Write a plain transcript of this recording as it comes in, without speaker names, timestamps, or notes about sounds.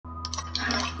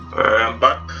Alright, I'm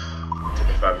back. Took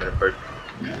a 5-minute break.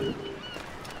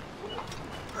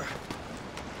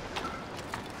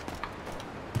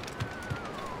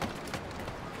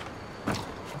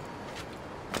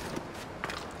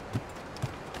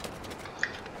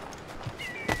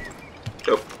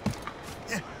 Nope.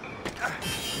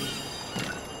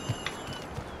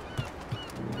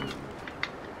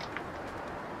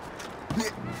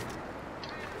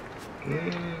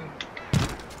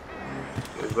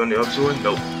 Is on the upside?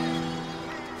 Nope.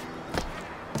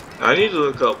 I need to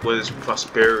look up what is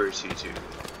prosperity to.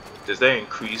 Does that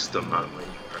increase the amount of money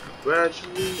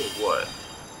gradually or what?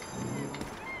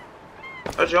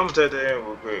 Actually, I'm gonna take that in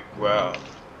real quick. Wow.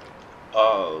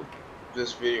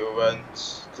 This video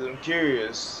runs because I'm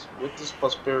curious. What does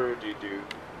prosperity do?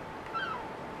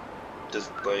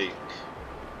 Just like.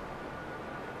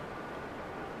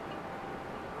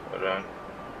 Hold on.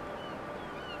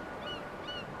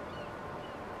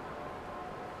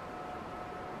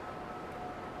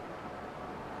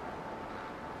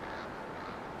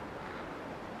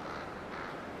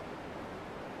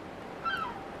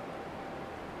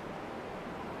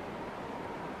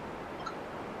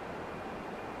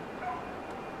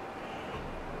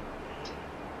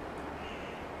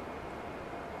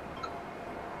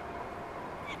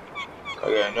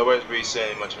 Okay, nobody's really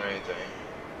saying much of anything.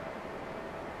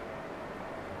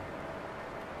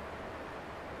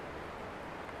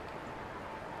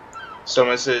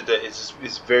 Someone said that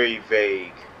it's very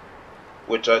vague,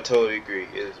 which I totally agree.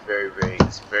 It is very vague.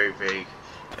 It's a very vague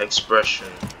expression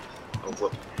of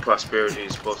what prosperity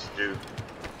is supposed to do.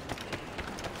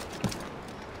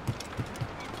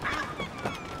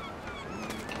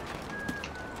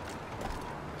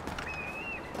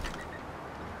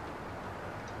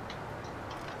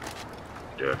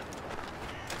 Yeah.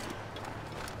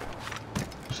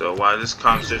 So while this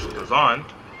conversation goes on,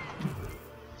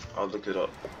 I'll look it up.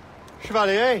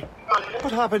 Chevalier,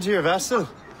 what happened to your vessel?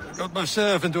 Got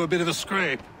myself into a bit of a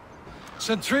scrape.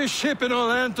 Sent 3 ships in all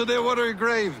land to their watery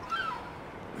grave.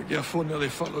 The Gerfaut nearly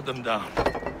followed them down.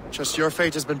 Just your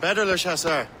fate has been better, Le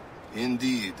Chasseur.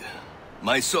 Indeed.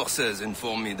 My sources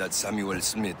inform me that Samuel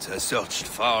Smith has searched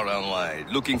far and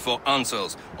wide, looking for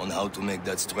answers on how to make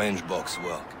that strange box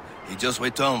work. He just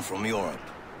returned from Europe.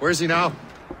 Where's he now?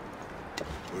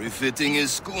 Refitting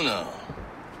his schooner.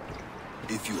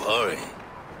 If you hurry,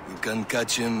 you can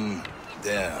catch him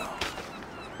there.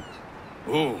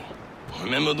 Oh,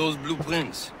 remember those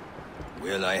blueprints?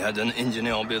 Well, I had an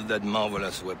engineer build that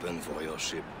marvelous weapon for your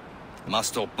ship.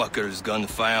 Master Pucker's gun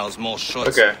fires more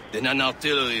shots than an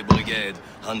artillery brigade,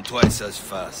 and twice as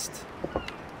fast.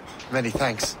 Many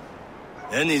thanks.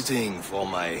 Anything for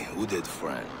my hooded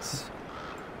friends.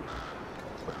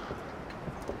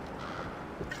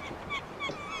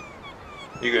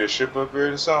 You got a ship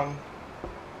upgrade or something?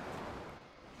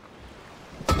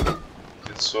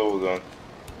 It's so done.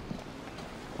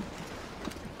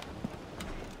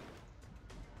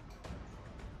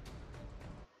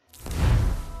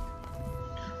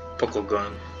 Buckle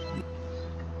gun.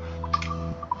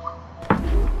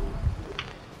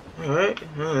 Alright,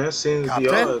 that seems to be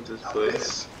all of this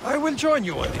place. I will join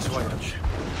you on this voyage.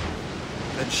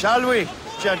 Then shall we,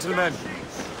 gentlemen?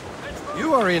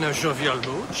 You are in a jovial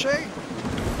mood, Shay?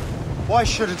 Why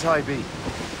shouldn't I be?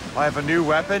 I have a new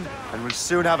weapon, and will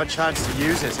soon have a chance to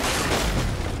use it.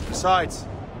 Besides,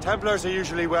 Templars are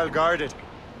usually well guarded,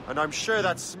 and I'm sure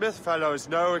that Smith fellow is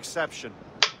no exception.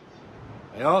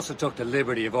 I also took the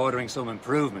liberty of ordering some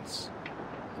improvements.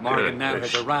 Morgan now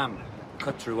has a ram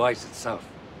cut through ice itself.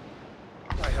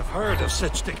 I have heard of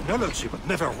such technology, but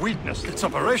never witnessed its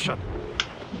operation.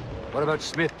 What about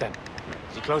Smith, then?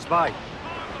 Is he close by?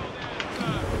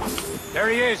 There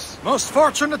he is! Most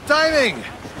fortunate timing!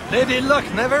 Lady Luck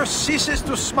never ceases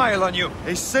to smile on you.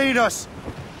 He's seen us!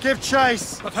 Give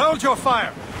chase! But hold your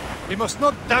fire! We must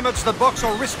not damage the box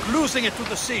or risk losing it to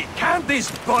the sea. Can't this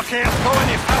bucket go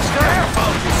any faster?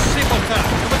 Careful, you simpleton!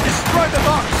 You will destroy the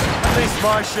box! At least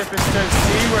my ship is still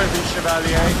seaworthy,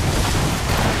 Chevalier.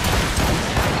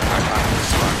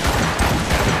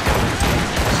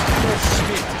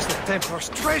 Smith is the Templar's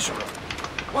treasurer.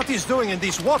 What he's doing in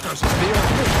these waters is beyond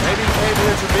me. Maybe he came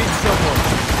here to meet someone.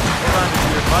 Or ran into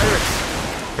your pirates.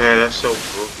 Yeah, that's so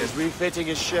broken. He's refitting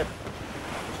his ship.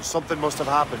 So something must have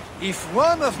happened. If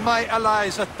one of my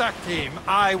allies attacked him,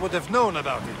 I would have known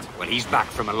about it. Well, he's back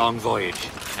from a long voyage.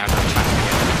 Now's our chance to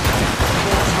get him.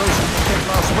 Knows the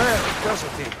Templars well,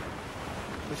 doesn't he?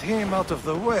 With him out of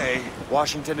the way...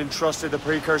 Washington entrusted the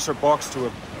precursor box to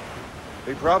him.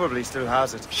 He probably still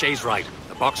has it. Shay's right.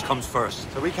 The box comes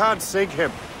first. So we can't sink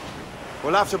him.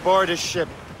 We'll have to board his ship,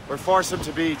 or force him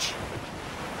to beach.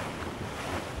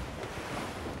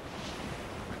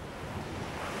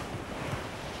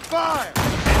 Fire!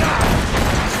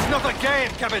 This is not a game,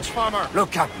 cabbage farmer.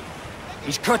 Look, Captain.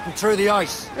 He's cutting through the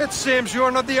ice. It seems you're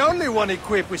not the only one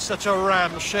equipped with such a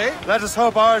ram shape. Let us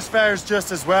hope ours fares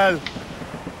just as well.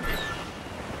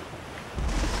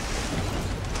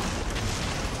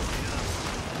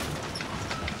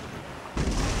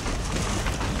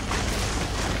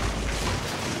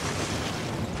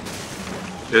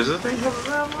 Does the thing have a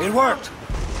ram? It worked.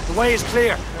 The way is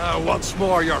clear. Once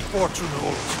more, your fortune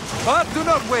holds. But do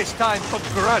not waste time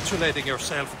congratulating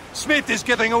yourself. Smith is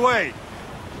getting away.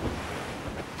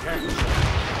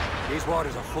 These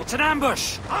waters are full. It's an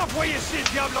ambush! Halfway you see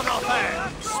Diablo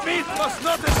Norte. Smith must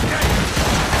not escape.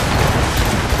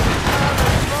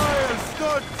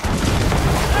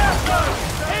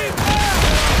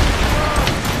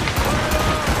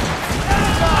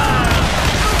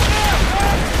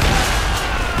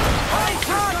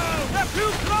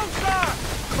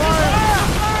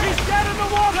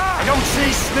 I don't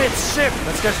see Smith's ship!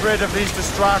 Let's get rid of these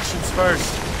distractions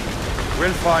first.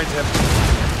 We'll find him.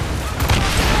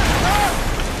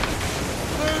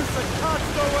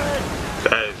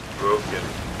 That is broken.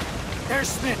 There's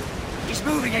Smith. He's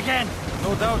moving again.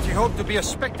 No doubt he hoped to be a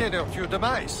spectator of your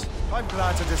demise. I'm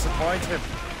glad to disappoint him.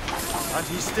 And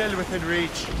he's still within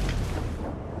reach.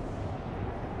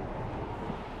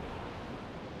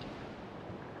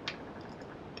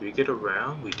 Did we get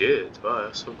around? We did. Wow,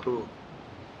 that's so cool.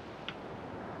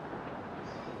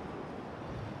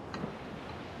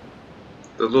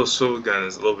 The little sword gun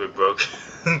is a little bit broken.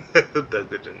 That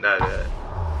they did not that.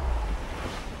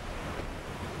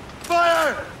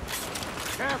 Fire!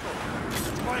 Careful.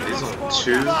 He's on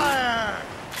two. Fire!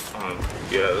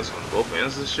 Yeah, this on both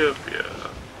ends of the ship. Yeah.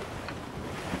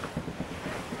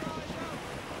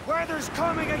 Weather's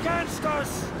coming against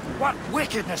us! What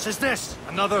wickedness is this?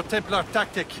 Another Templar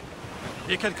tactic.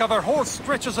 You can cover whole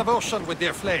stretches of ocean with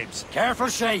their flames. Careful,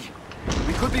 Shay.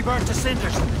 We could be burnt to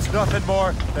cinders. It's nothing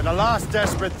more than a last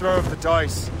desperate throw of the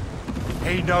dice.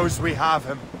 He knows we have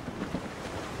him.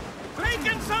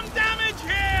 Taking some damage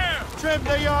here! Trim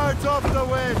the yards off the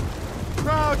wind.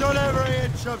 Crowd on every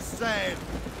inch of sail.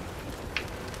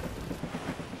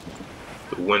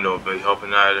 The wind don't be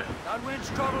helping either. That wind's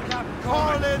trouble, Captain.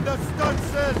 Call in the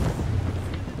stunsails.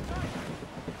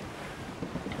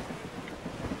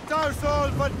 Douse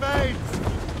all but mates.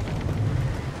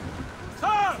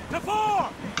 Sir, to fore!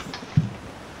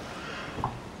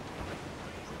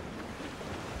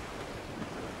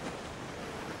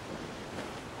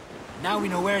 Now we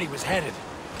know where he was headed.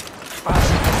 Follow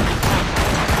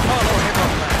him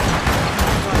up,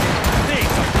 lad.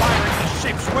 Things are firing the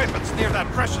ship's weapons near that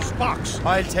precious box.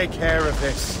 I'll take care of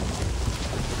this.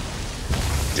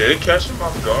 Did it catch him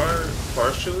off guard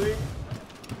partially?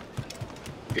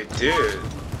 It did.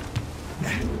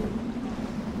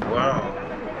 Wow.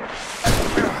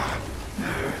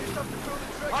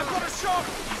 I've got a shot!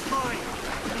 He's mine!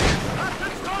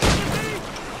 Captain's gone to me!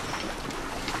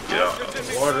 Get out of the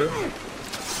water.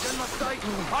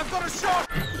 I've got a shot!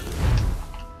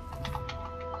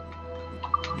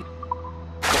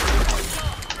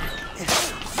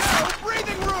 No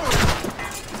breathing room!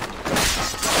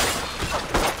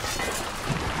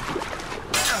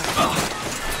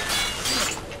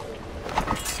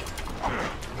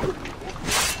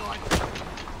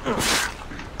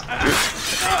 I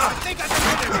think I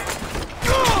can hit him!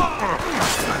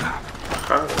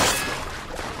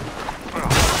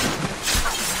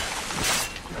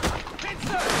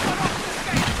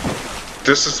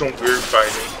 This is some weird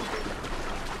fighting.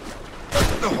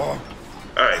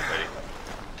 Alright, buddy.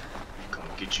 Come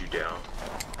get you down.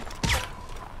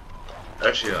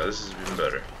 Actually, no, this is even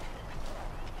better.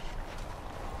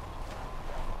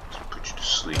 Let's put you to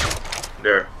sleep.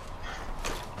 There.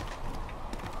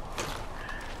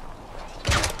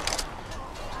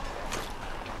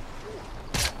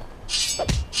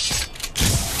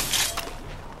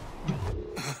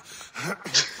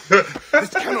 This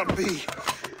cannot be.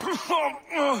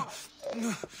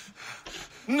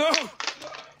 No!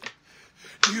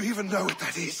 Do you even know what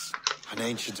that is? An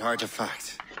ancient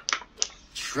artifact.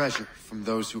 Treasure from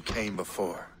those who came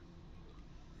before.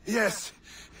 Yes.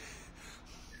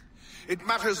 It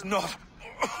matters not.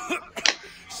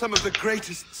 Some of the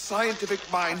greatest scientific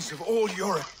minds of all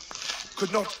Europe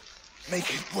could not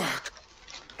make it work.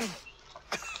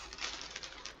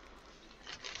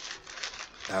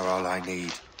 Now all I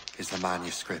need is the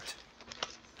manuscript,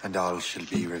 and all shall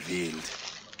be revealed.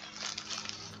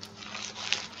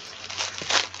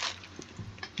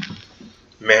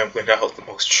 Man went out the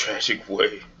most tragic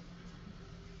way.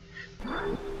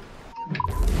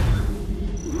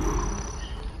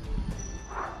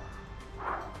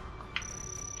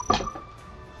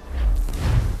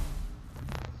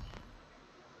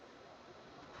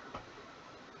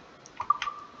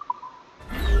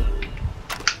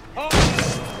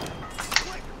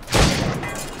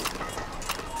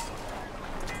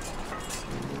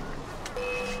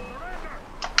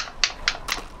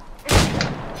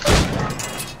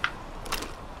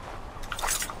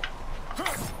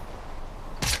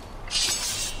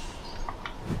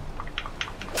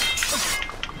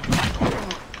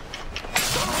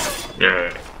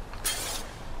 Yeah.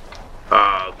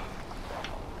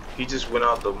 He just went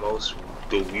out the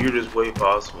weirdest way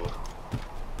possible.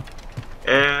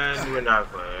 And we're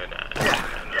not going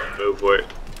to move for it.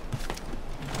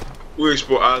 We'll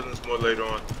explore islands more later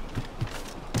on.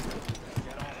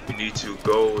 We need to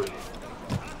go and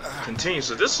continue.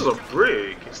 So this is a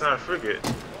brig. It's not a frigate.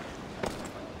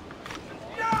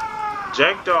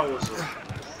 Jackdaw was a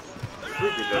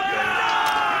frigate,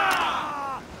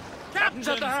 I think. Captain's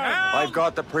at the helm! I've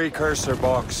got the precursor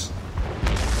box.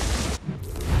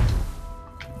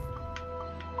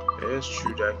 Yeah, it's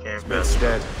true that I can't Smith's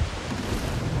dead.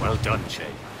 Well done, Shay.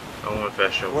 I want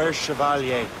fast show. Where's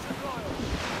Chevalier?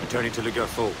 Returning to Le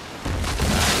Garfou.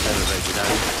 Elevated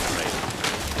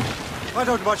out. I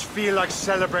don't much feel like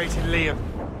celebrating, Liam.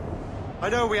 I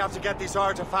know we have to get these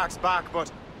artifacts back,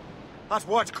 but at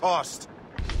what cost?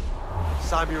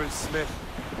 Samuel Smith.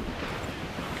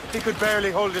 He could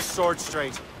barely hold his sword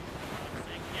straight.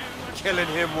 Killing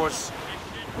him was...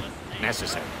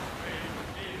 Necessary.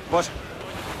 But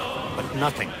But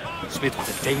nothing. Smith was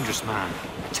a dangerous man.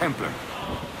 A Templar.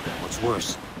 What's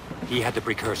worse, he had the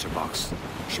precursor box.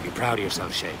 You should be proud of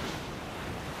yourself, Shay.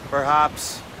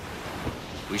 perhaps...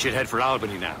 We should head for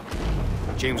Albany now.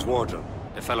 James Wardle,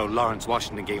 the fellow Lawrence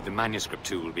Washington gave the manuscript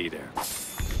to, will be there.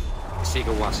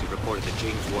 Sigawasi reported that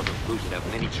James Wardle rooted out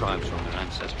many tribes from their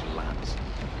ancestral lands.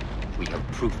 We have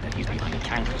proof that he's behind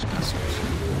countless massacres.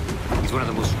 He's one of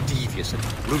the most devious and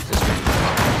ruthless men.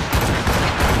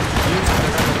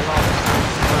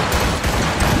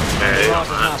 Hey, I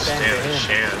understand the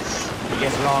chance. He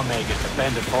gets lawmakers to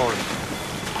bend it for him.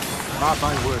 Mark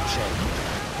my word, Shay.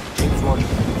 James Wardle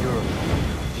from Europe.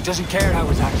 He doesn't care how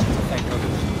his actions affect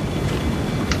others.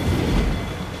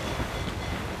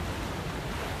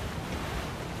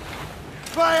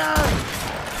 Fire!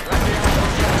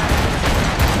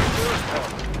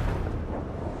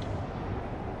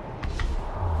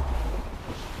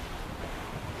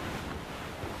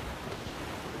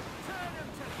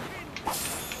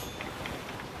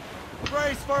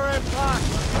 Brace for impact!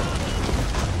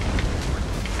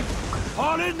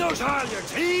 Haul in those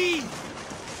halyards! Heave!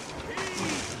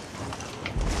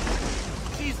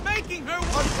 She's making her way!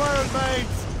 Unfurled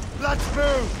mains! Let's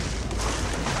move!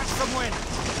 Catch some wind!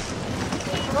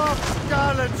 Tops,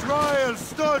 gallants, royals,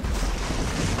 studs!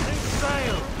 Big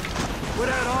sail!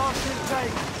 Without all she'll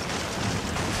take!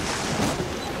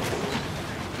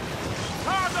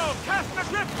 Cargo! Cast the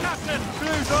grip, Captain!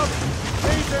 Blues up!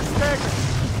 These are sticks!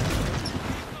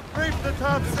 Reef the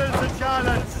topsails and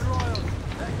gallants!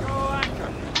 Let go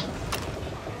anchor!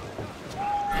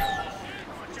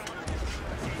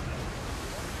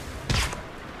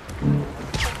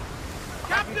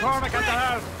 Captain Cormac at the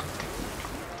helm!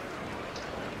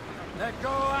 Let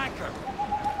go anchor!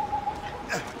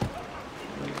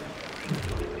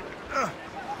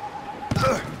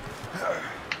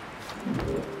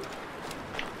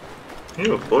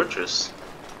 You're a fortress.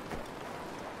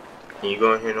 Can you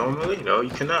go in here normally? No, you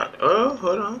cannot. Oh,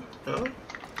 hold on. No.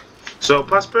 So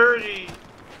prosperity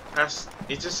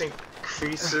it just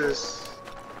increases,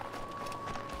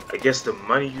 I guess, the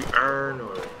money you earn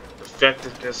or the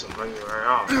effectiveness of money you earn.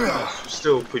 I don't know. It's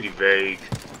still pretty vague.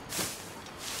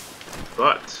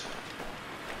 But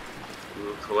we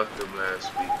will collect them as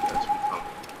we come,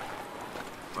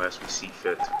 or as we see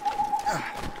fit.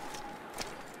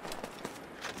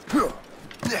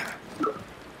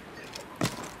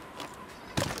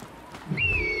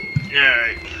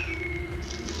 Alright.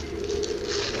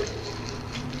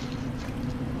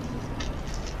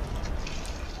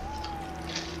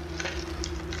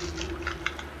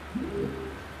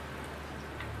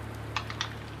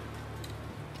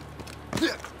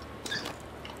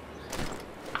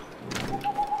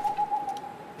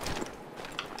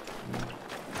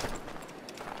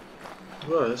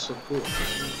 Wow, that's so cool.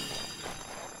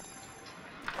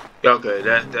 Yeah, okay,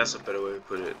 that's a better way to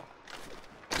put it.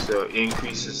 So it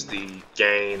increases the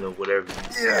gain of whatever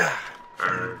you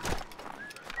earn.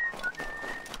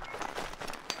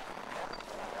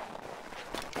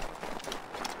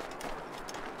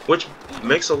 Which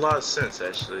makes a lot of sense,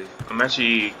 actually. I'm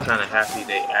actually kind of happy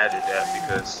they added that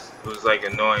because it was like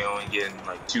annoying only getting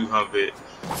like 200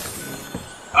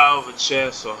 out of a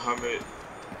chest or 100.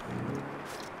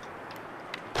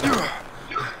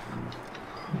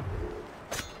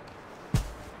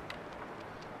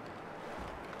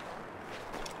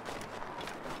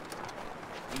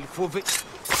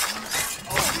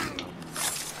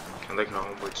 I like how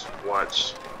much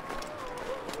watch.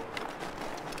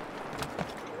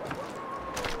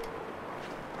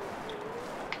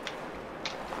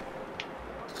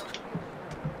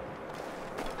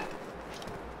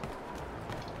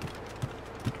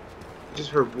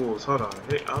 just heard wolves. Hold on.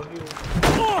 Hey, out here.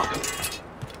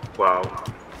 Wow.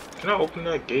 Can I open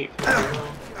that gate?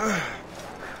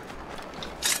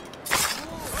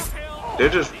 They're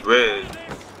just red,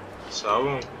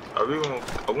 so I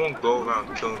won't go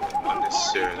around killing them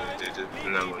unnecessarily. They're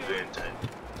not gonna do anything.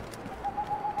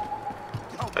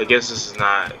 I guess this is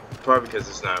not, probably because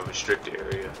it's not a restricted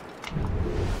area.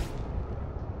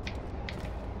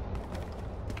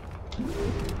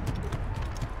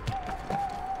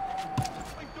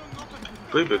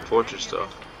 Pretty big fortress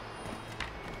stuff.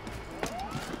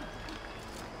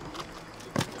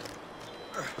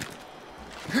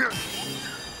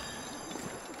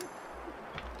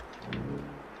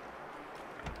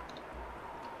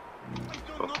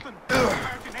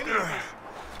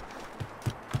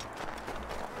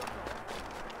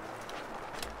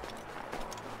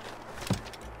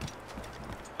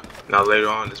 Now later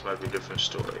on, this might be a different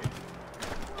story.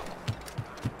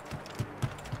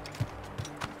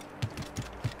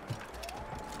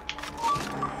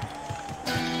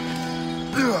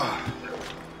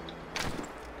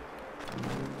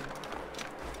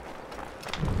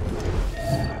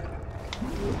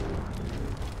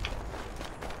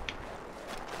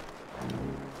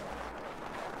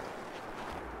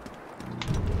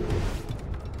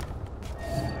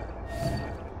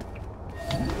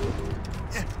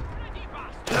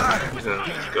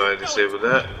 Go ahead and disable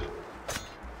that.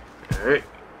 Alright.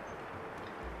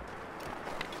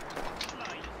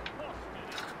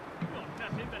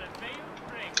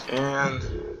 And I'm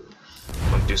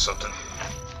gonna do something.